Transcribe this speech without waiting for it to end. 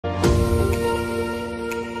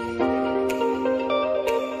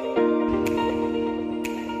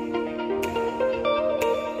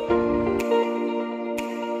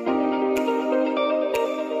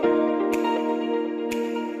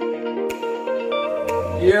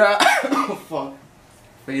Yeah. Oh fuck.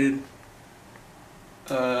 Faded.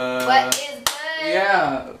 What is good?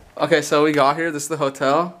 Yeah. Okay, so we got here. This is the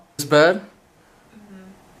hotel. This bed.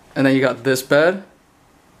 And then you got this bed.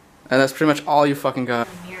 And that's pretty much all you fucking got.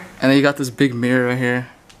 And then you got this big mirror right here.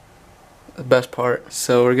 The best part.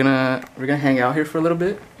 So we're gonna hang out here for a little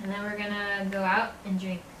bit. And then we're gonna go out and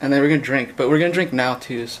drink. And then we're gonna drink, but we're gonna drink now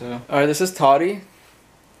too, so. Alright, this is Tati. I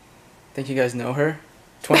think you guys know her.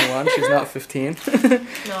 21, she's not 15.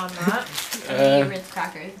 No, I'm not. I eat Ritz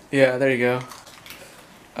crackers. Yeah, there you go.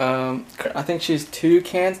 I think she's 2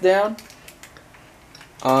 cans down.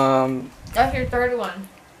 That's your third one.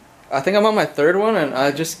 I think I'm on my 3rd one, and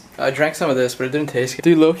I drank some of this, but it didn't taste good.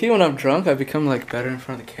 Dude, low-key, when I'm drunk, I become like better in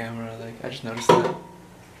front of the camera. Like, I just noticed that.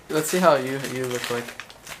 Let's see how you look like.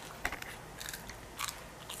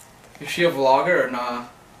 Is she a vlogger or nah?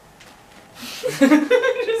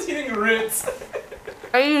 Just eating Ritz.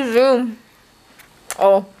 I use Zoom.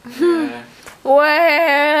 Oh. Yeah.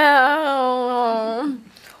 Well,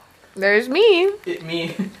 there's me.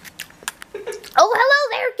 Me. Oh, hello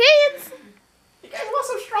there, kids. You guys want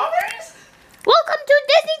some strawberries? Welcome to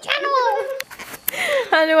Disney Channel.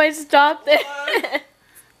 How do I stop this?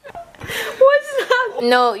 What's up?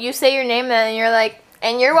 No, you say your name then and you're like,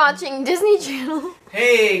 and you're watching Disney Channel.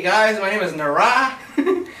 Hey guys, my name is Nara,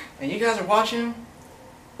 and you guys are watching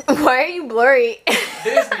Why are you blurry?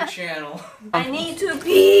 Disney Channel. I need to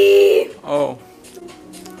pee. Oh.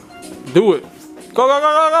 Do it. Go, go,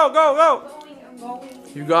 go, go, go, go, I'm going.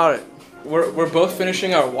 You got it. We're both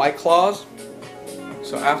finishing our White Claws.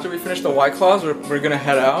 So after we finish the White Claws, we're gonna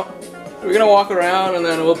head out. We're gonna walk around and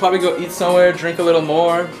then we'll probably go eat somewhere, drink a little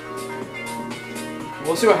more.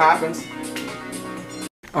 We'll see what happens.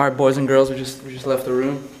 Alright, boys and girls, we just left the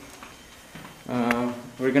room.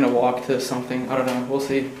 We're gonna walk to something. I don't know, we'll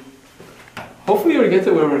see. Hopefully we get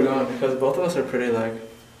to where we're going because both of us are pretty like.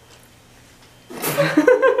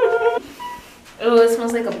 Oh, it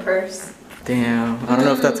smells like a purse. Damn, I don't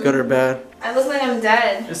know if that's good or bad. I look like I'm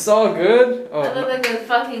dead. It's all good. Oh, I look like a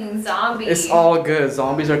fucking zombie. it's all good.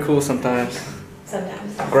 Zombies are cool sometimes.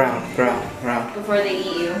 Sometimes. Ground. Before they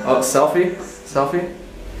eat you. Oh, selfie? Selfie?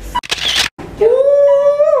 I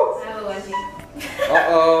have a wedgie.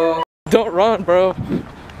 Uh-oh. Don't run, bro.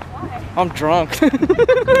 Why? I'm drunk.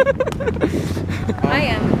 I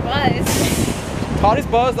am buzzed. Tati's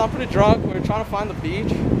buzzed. I'm pretty drunk. We're trying to find the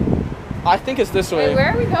beach. I think it's this way. Wait,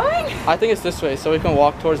 where are we going? I think it's this way, so we can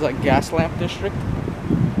walk towards like Gas Lamp District.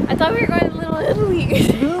 I thought we were going to Little Italy.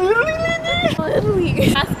 Little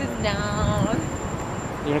Italy. Mask is down.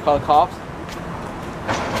 You gonna call the cops?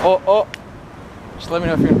 Oh. Just let me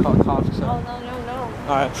know if you're gonna call the cops. So. Oh, no.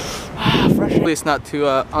 Alright. Fresh. Hopefully it's not too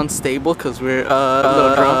unstable because we're a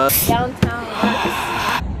little drunk. Downtown.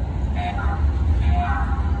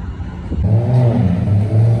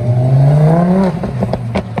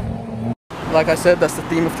 Like I said, that's the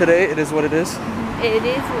theme of today. It is what it is. It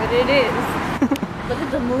is what it is. Look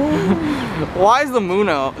at the moon. Why is the moon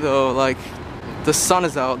out though? Like, the sun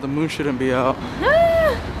is out. The moon shouldn't be out.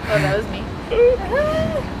 Oh, that was me.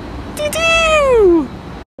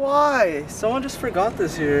 Why? Someone just forgot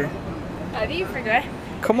this here. How do you forget?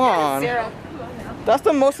 Come on. Zero. That's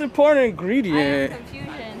the most important I am ingredient.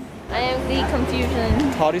 confusion. I am the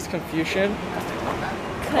confusion. Tati's confusion.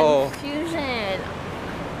 Confusion.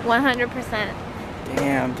 100%.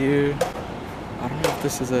 Damn, dude. I don't know if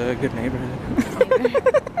this is a good neighborhood.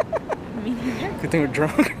 Me neither. Good thing we're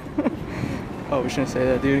drunk. Oh, we shouldn't say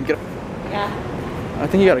that, dude. Yeah. I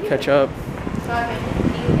think you gotta catch up.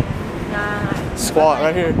 Squat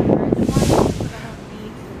right here.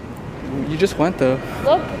 You just went though.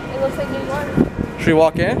 Look, it looks like New York. Should we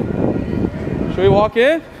walk in? Should we walk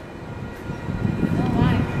in? No,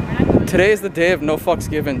 why? We're not going. Today is the day of no fucks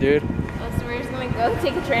given, dude. So we're just gonna go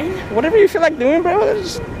take a train. Whatever you feel like doing, bro,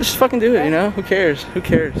 just fucking do it, you know? Who cares? Who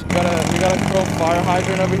cares? You gotta throw fire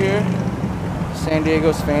hydrant over here. San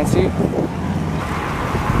Diego's fancy.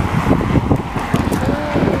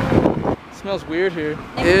 Smells weird here.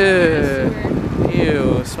 Ew.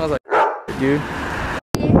 Ew. It smells like dude.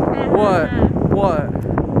 What?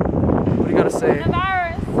 What do you gotta say?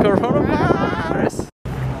 Coronavirus.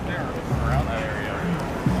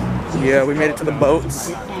 Yeah, we made it to the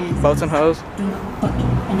boats. Boats and hoes.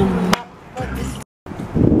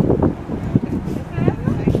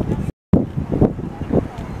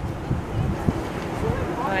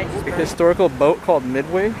 A historical boat called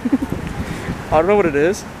Midway. I don't know what it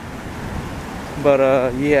is. But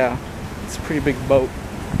yeah, it's a pretty big boat.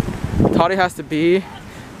 Tati has to be,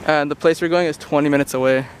 and the place we're going is 20 minutes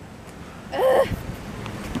away. We're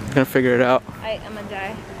gonna figure it out. I'm gonna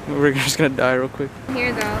die. We're just gonna die real quick.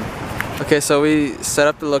 Here though. Okay, so we set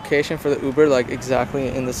up the location for the Uber like exactly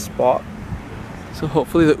in the spot. So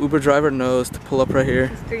hopefully the Uber driver knows to pull up right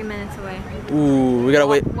here. It's 3 minutes away. Ooh, we gotta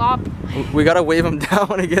wait. Wop. We gotta wave him down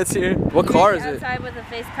when he gets here. What car is it? Outside with a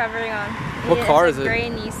face covering on. What car is it? Gray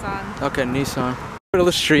Nissan. Okay, Nissan. Middle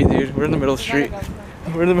of the street, dude. We're in the middle of the street.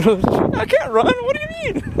 We're in the middle of the street. I can't run. What do you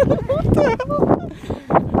mean? What the hell?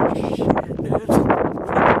 Shit, dude.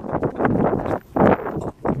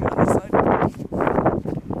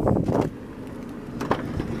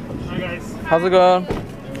 Hi guys. How's it going?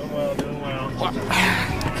 Doing well, doing well.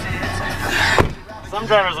 Some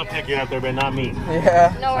drivers will pick you up there, but not me.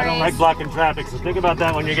 Yeah. No I don't like worries. blocking traffic, so think about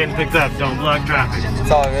that when you're getting picked up. Don't block traffic.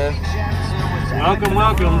 It's all good. Welcome,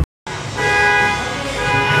 welcome.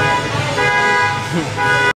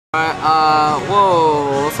 Alright,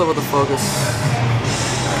 whoa, what's up with the focus?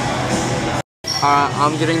 Alright,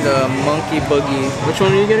 I'm getting the monkey boogie. Which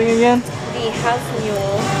one are you getting again? The house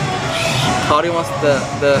mule. Tati wants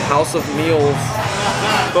the house of meals.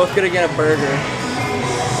 Both gonna get a burger.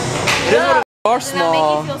 It is what it is. You are Does that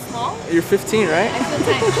small. make you feel small? You're 15, right? I feel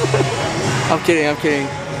tiny. I'm kidding, I'm kidding.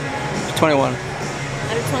 She's 21. I'm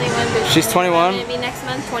 21. But She's 21? Maybe next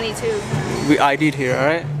month, 22. We ID'd here,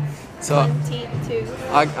 alright? So 22.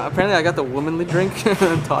 apparently I got the womanly drink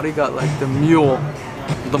and Tati got like the mule.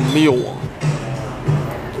 The mule.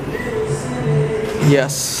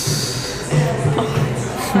 Yes.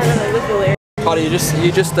 I don't know, this is hilarious. Tati, you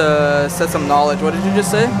just said some knowledge. What did you just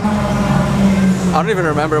say? I don't even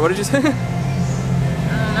remember. What did you say? I don't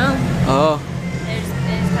know. Oh. It just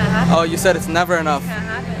kind of happened. Oh, you said it's never enough. Kind of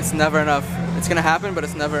happened. It's never enough. It's gonna happen, but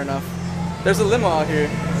it's never enough. There's a limo out here.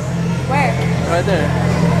 Where? Right there.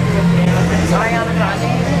 Ariana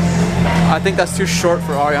Grande. I think that's too short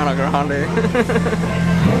for Ariana Grande.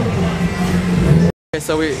 Okay,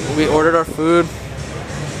 so we ordered our food.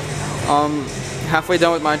 Halfway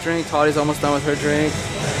done with my drink. Tati's almost done with her drink.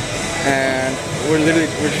 And we're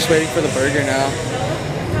just waiting for the burger now.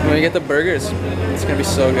 When we get the burgers, it's gonna be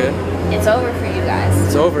so good. It's over for you guys.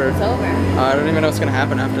 It's over. It's over. I don't even know what's gonna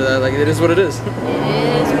happen after that. Like, it is what it is. It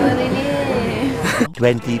is what it is.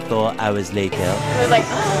 24 hours later. We're like,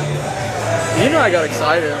 oh, You know I got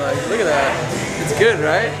excited. Like, look at that. It's good,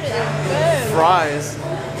 right? it's good. Fries.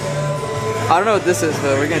 I don't know what this is,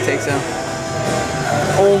 but we're gonna take some.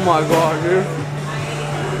 Oh my god, dude.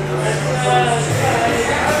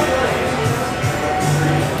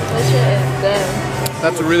 This shit is good.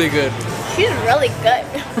 That's really good. She's really good.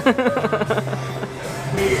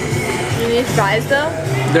 You need fries though?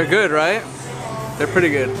 They're good, right? They're pretty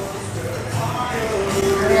good. I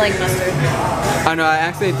like mustard. I know, I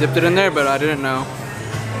accidentally dipped it in there, but I didn't know.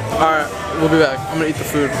 Alright, we'll be back. I'm gonna eat the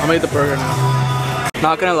food. I'm gonna eat the burger now.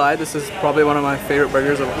 Not gonna lie, this is probably one of my favorite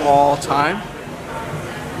burgers of all time.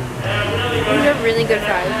 These are really good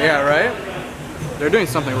fries. Yeah, right? They're doing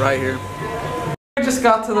something right here. We just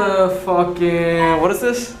got to the fucking... What is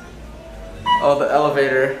this? Oh, the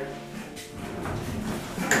elevator.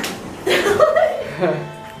 Do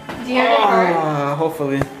you have a card?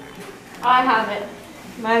 Hopefully. I have it.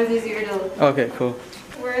 Mine's easier to... Okay, cool.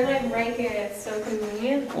 We're like right here. It's so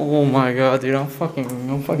convenient. Oh my god, dude, I'm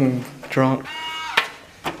fucking drunk.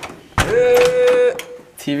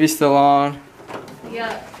 TV's still on.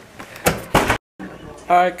 Yeah.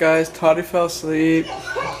 Alright guys, Tati fell asleep.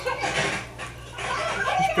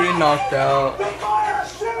 She's pretty knocked out.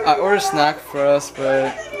 I ordered a snack for us,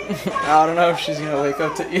 but I don't know if she's gonna wake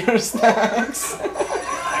up to eat her snacks.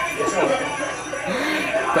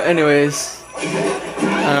 But anyways,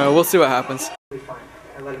 we'll see what happens. Fine.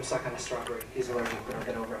 I let him suck on a strawberry. He's allergic, but he'll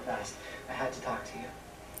get over it fast. I had to talk to you.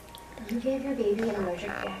 You gave your baby an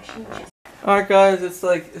allergic reaction. Alright guys, it's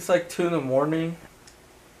like 2 in the morning.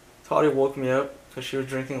 Tati woke me up because she was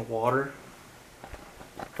drinking water.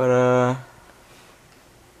 But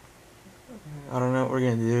I don't know what we're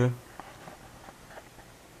gonna do.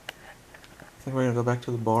 I think we're gonna go back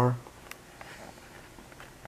to the bar.